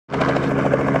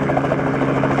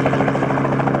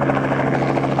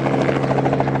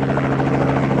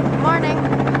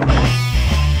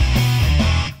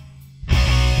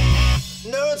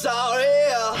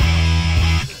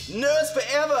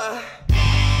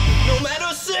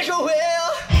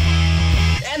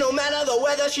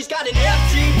whether she's got an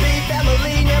FGB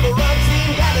family, never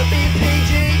obscene, gotta be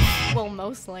PG. Well,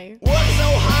 mostly. Work so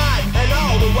hard, and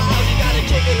all the while she got a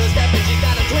kick in her step, and she's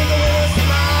got a twinkle in her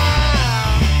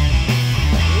smile.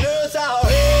 Nurse out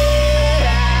here.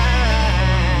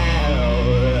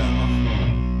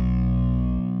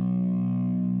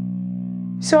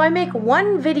 So I make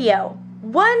one video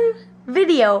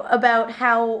about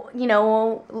how, you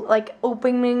know, like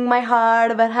opening my heart,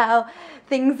 about how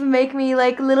things make me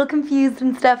like a little confused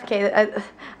and stuff. Okay, I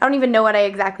don't even know what I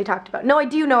exactly talked about. No, I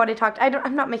do know what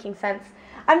I'm not making sense.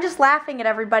 I'm just laughing at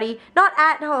everybody. No,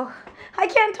 I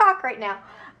can't talk right now.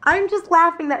 I'm just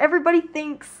laughing that everybody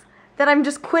thinks that I'm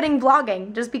just quitting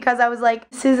vlogging just because I was like,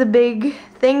 this is a big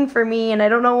thing for me and I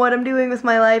don't know what I'm doing with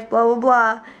my life, blah, blah,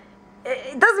 blah.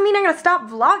 It doesn't mean I'm gonna stop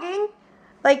vlogging.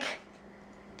 Like,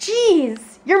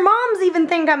 jeez, your moms even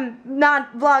think I'm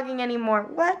not vlogging anymore.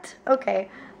 What? Okay,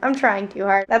 I'm trying too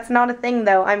hard. That's not a thing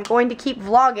though. I'm going to keep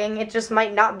vlogging. It just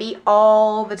might not be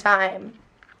all the time.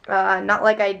 Not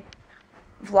like I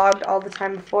vlogged all the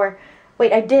time before.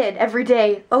 Wait, I did every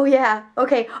day. Oh yeah,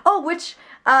 okay. Oh, which,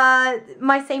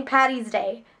 my St. Patty's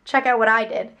Day. Check out what I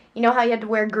did. You know how you had to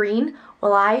wear green?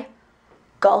 Well, I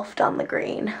golfed on the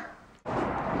green.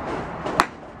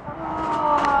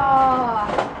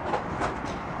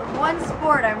 One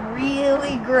sport I'm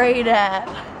really great at.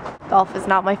 Golf is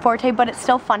not my forte, but it's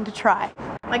still fun to try.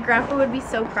 My grandpa would be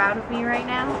so proud of me right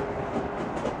now.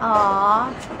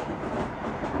 Aww.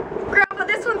 Grandpa,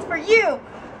 this one's for you!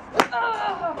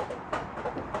 Oh.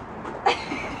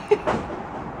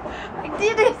 I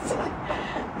did it!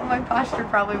 My posture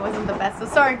probably wasn't the best, so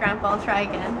sorry Grandpa, I'll try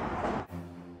again.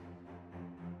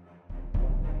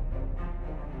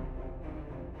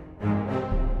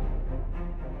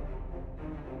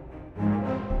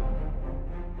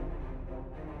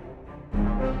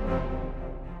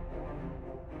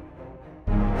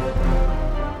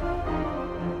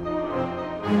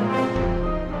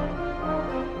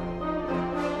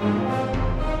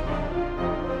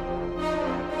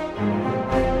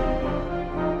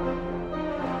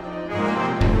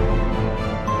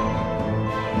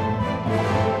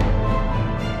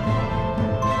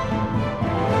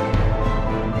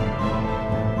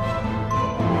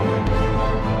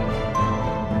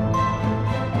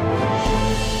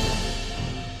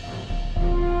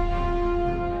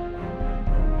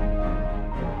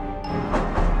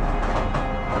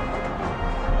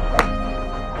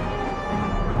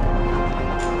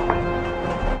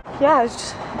 Yeah, I was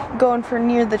just going for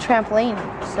near the trampoline,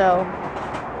 so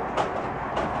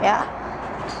yeah.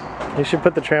 You should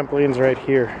put the trampolines right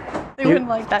here. They wouldn't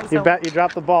like that so much. You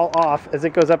drop the ball off, as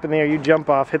it goes up in the air, you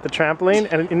jump off, hit the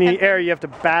trampoline, and in the air you have to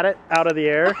bat it out of the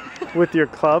air with your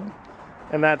club,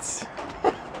 and that's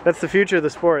the future of the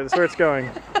sport. That's where it's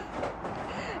going.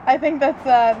 I think that's,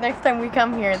 next time we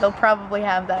come here, they'll probably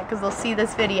have that, because they'll see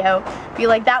this video, be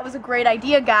like, that was a great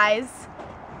idea, guys.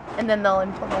 And then they'll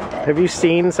implement it. Have you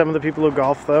seen some of the people who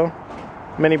golf though?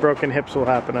 Many broken hips will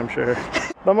happen, I'm sure.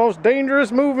 The most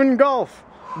dangerous move in golf,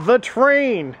 the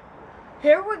train.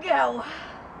 Here we go.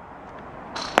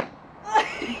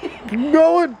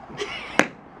 Going.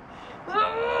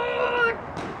 Oh,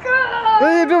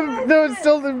 God. No, it's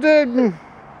still dead.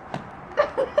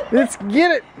 Let's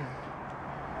get it.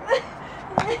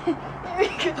 Here we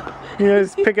go. You know,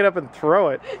 just pick it up and throw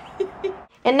it.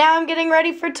 And now I'm getting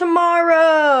ready for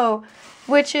tomorrow,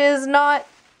 which is not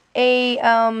a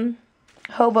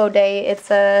hobo day. It's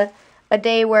a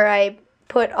day where I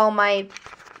put all my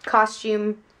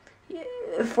costume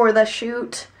for the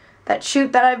shoot,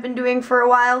 that I've been doing for a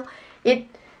while. 2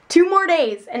 more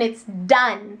days and it's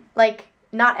done. Like,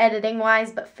 not editing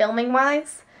wise, but filming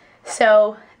wise.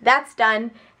 So that's done.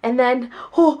 And then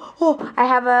I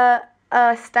have a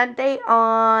stunt day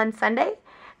on Sunday.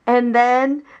 And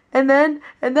then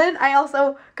I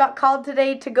also got called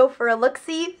today to go for a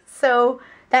look-see, so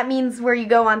that means where you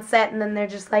go on set and then they're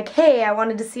just like, hey, I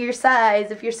wanted to see your size,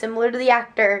 if you're similar to the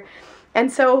actor.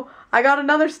 And so I got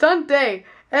another stunt day,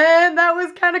 and that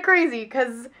was kind of crazy,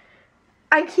 because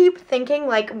I keep thinking,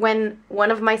 like, when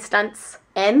one of my stunts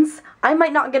ends, I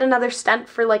might not get another stunt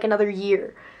for, like, another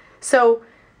year. So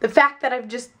the fact that I've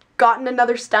just gotten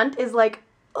another stunt is like,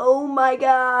 oh my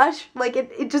gosh, like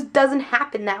it just doesn't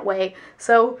happen that way.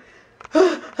 So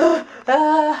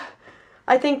I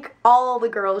think all the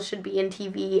girls should be in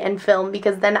TV and film,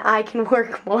 because then I can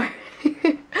work more.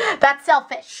 That's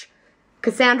selfish.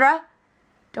 Cassandra,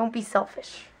 don't be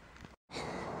selfish.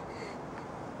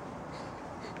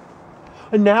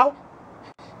 And now,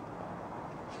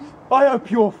 I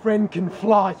hope your friend can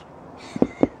fly.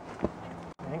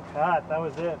 Thank God, that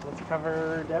was it. Let's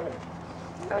cover Devin.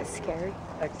 That was scary.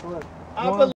 Excellent.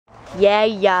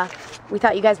 Yeah. We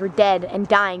thought you guys were dead and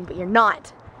dying, but you're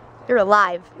not. You're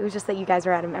alive. It was just that you guys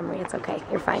are out of memory. It's okay.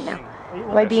 You're fine now.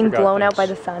 Am I being blown out by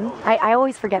the sun? I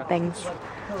always forget things.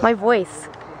 My voice.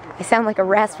 I sound like a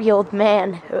raspy old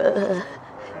man. Ugh.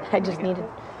 I just needed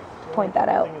to point that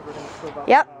out.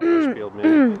 Yep.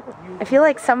 I feel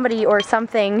like somebody or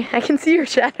something. I can see your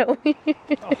shadow. You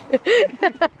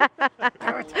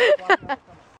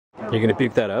gonna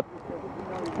puke that up?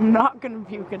 I'm not gonna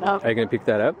puke it up. Are you gonna puke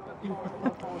that up?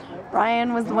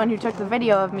 Brian was the one who took the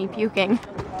video of me puking.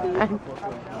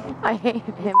 I hate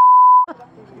him.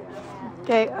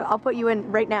 Okay, I'll put you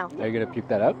in right now. Are you gonna puke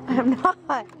that up? I'm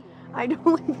not. I don't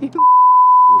like you.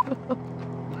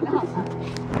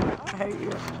 I hate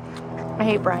you. I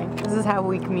hate Brian. This is how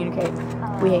we communicate.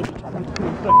 We hate each other.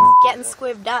 Getting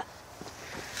squibbed up.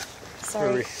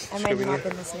 Sorry, I might have not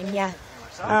been listening. Yeah.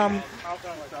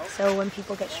 So when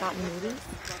people get shot in movies,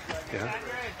 Yeah.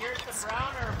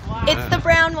 it's the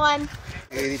brown one.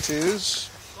 82s.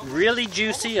 Really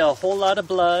juicy, a whole lot of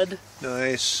blood.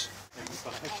 Nice.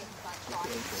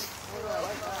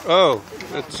 Oh,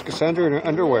 it's Cassandra in her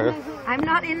underwear. I'm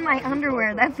not in my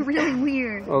underwear. That's really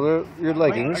weird. Oh, they're your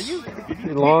leggings.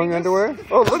 Your long underwear.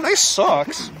 Oh, look, nice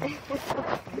socks.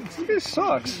 Nice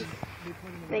socks.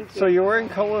 Thank you. So you're wearing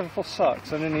colorful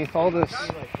socks underneath all this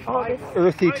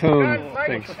earthy tone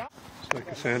things. So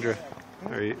Cassandra,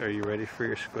 are you ready for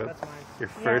your squib? Your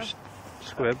first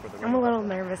squib? I'm a little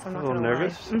nervous. I'm not A little gonna lie.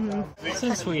 nervous? Mm-hmm.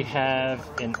 Since we have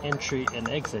an entry and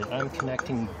exit, I'm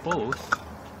connecting both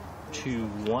to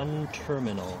one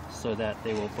terminal so that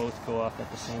they will both go off at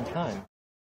the same time.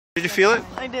 Did you feel it?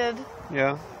 I did.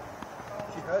 Yeah.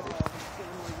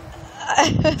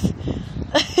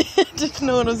 I didn't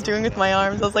know what I was doing with my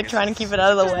arms. I was like trying to keep it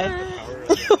out of the way.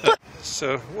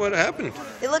 So what happened?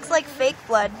 It looks like fake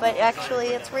blood, but actually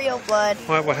it's real blood.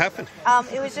 What happened?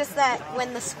 It was just that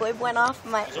when the squib went off,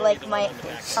 my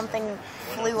something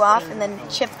flew off and then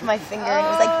chipped my finger, and it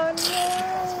was like,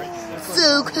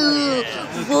 so cool,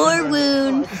 war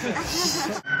wound.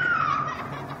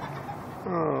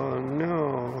 Oh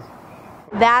no.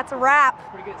 That's a wrap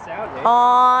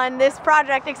on this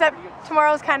project, except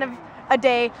tomorrow's kind of a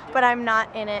day, but I'm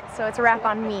not in it, so it's a wrap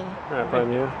on me. Wrap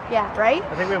on you. Yeah, right?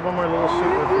 I think we have one more little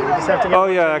shoot with you. We just have to get Oh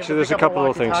yeah, actually there's a couple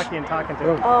little things. walkie-talkie and talking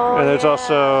to him. Oh, And there's yeah.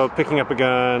 also picking up a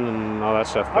gun and all that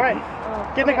stuff. All right,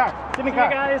 get in the car. Get in the car.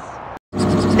 guys.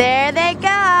 There they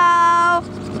go!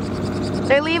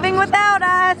 They're leaving without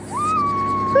us!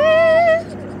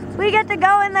 Woo! We get to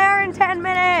go in there in 10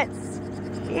 minutes!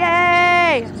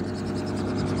 Yay!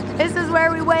 This is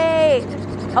where we wait.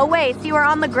 Oh wait, see, we're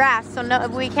on the grass, so no,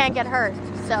 we can't get hurt.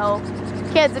 So,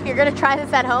 kids, if you're gonna try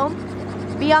this at home,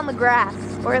 be on the grass,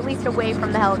 or at least away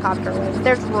from the helicopter waves.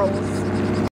 There's rules.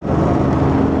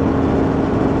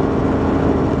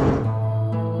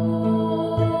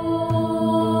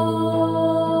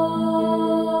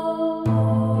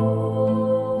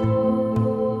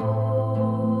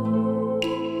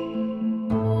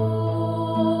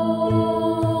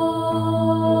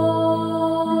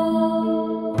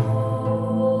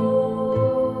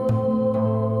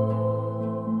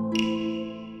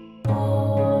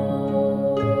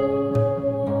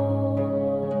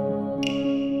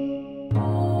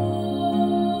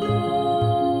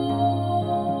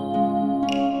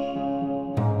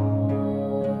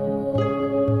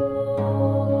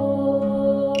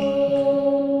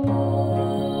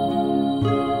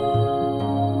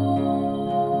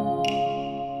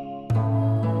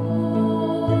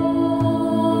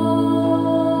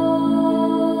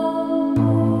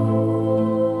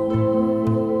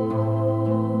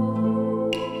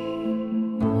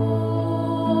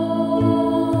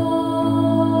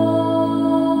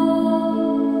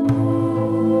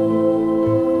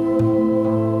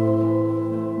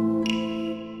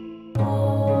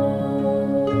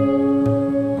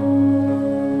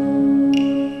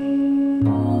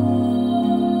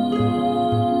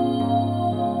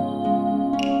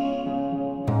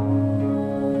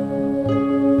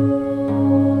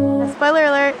 Spoiler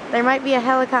alert, there might be a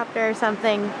helicopter or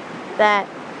something that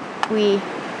we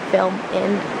film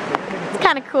in. It's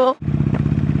kind of cool.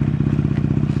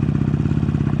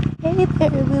 Hey there,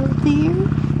 little dear.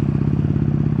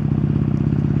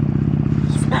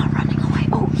 He's not running away.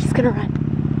 Oh, he's gonna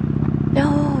run.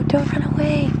 No, don't run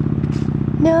away.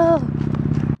 No.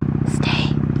 Stay.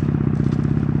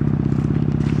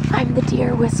 I'm the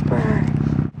deer whisperer.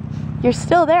 You're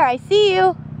still there. I see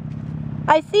you.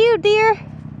 I see you, dear.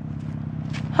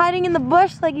 Hiding in the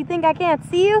bush like you think I can't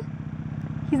see you?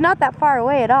 He's not that far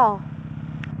away at all.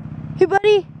 Hey,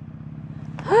 buddy.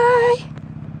 Hi.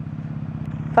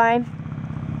 Fine.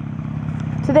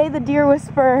 Today the deer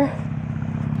whisperer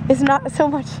is not so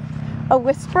much a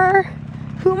whisperer.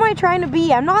 Who am I trying to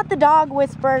be? I'm not the dog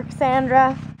whisperer,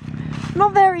 Cassandra. I'm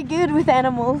not very good with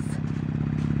animals.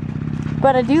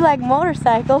 But I do like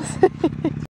motorcycles.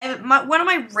 One of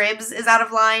my ribs is out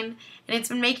of line, and it's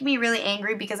been making me really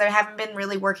angry because I haven't been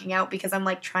really working out because I'm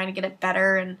like trying to get it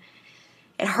better, and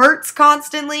it hurts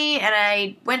constantly, and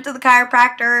I went to the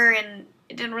chiropractor and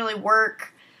it didn't really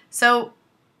work. So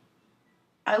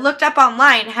I looked up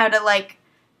online how to like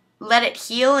let it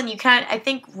heal, and I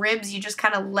think ribs, you just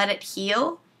kind of let it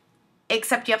heal,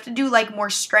 except you have to do like more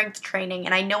strength training,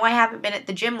 and I know I haven't been at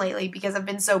the gym lately because I've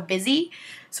been so busy,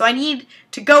 so I need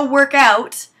to go work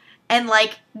out and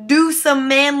like do some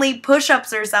manly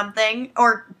push-ups or something,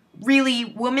 or really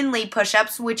womanly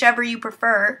push-ups, whichever you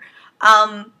prefer,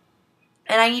 and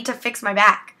I need to fix my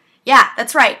back. Yeah,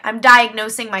 that's right, I'm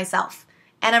diagnosing myself,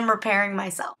 and I'm repairing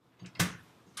myself.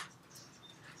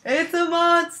 It's a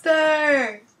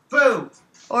monster! Boom!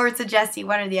 Or it's a Jessie,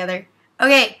 one or the other.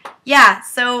 Okay, yeah,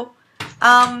 so,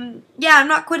 yeah, I'm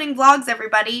not quitting vlogs,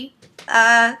 everybody.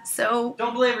 So...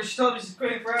 Don't believe her. She told me she's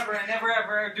quitting forever and never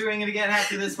ever doing it again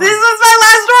after this one. This was my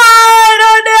last one!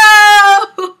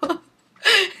 Oh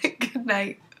no! Good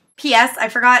night. P.S. I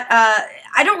forgot,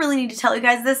 I don't really need to tell you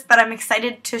guys this, but I'm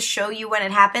excited to show you when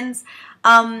it happens.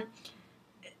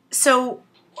 So...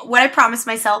 what I promised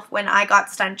myself when I got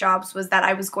stunt jobs was that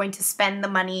I was going to spend the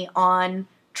money on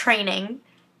training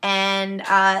and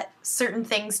certain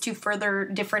things to further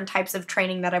different types of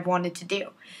training that I've wanted to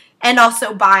do. And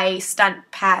also buy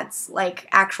stunt pads, like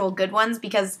actual good ones,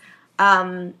 because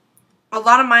a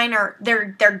lot of mine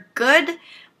they're good,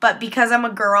 but because I'm a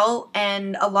girl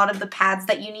and a lot of the pads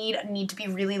that you need to be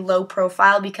really low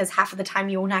profile because half of the time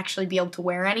you won't actually be able to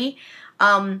wear any.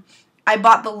 I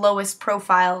bought the lowest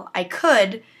profile I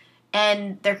could,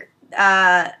 and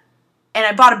I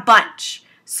bought a bunch.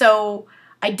 So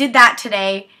I did that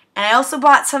today, and I also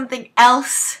bought something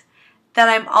else that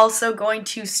I'm also going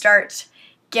to start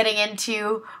getting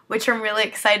into, which I'm really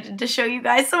excited to show you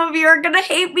guys. Some of you are gonna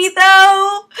hate me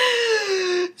though.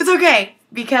 It's okay,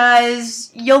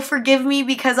 because you'll forgive me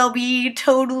because I'll be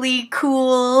totally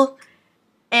cool,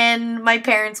 and my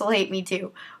parents will hate me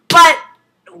too. But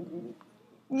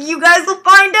you guys will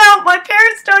find out. My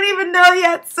parents don't even know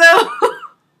yet, so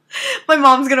my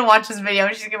mom's gonna watch this video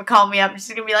and she's gonna call me up and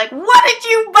she's gonna be like, "What did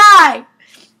you buy?"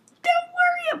 Don't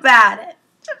worry about it.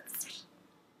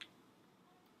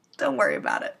 Don't worry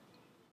about it.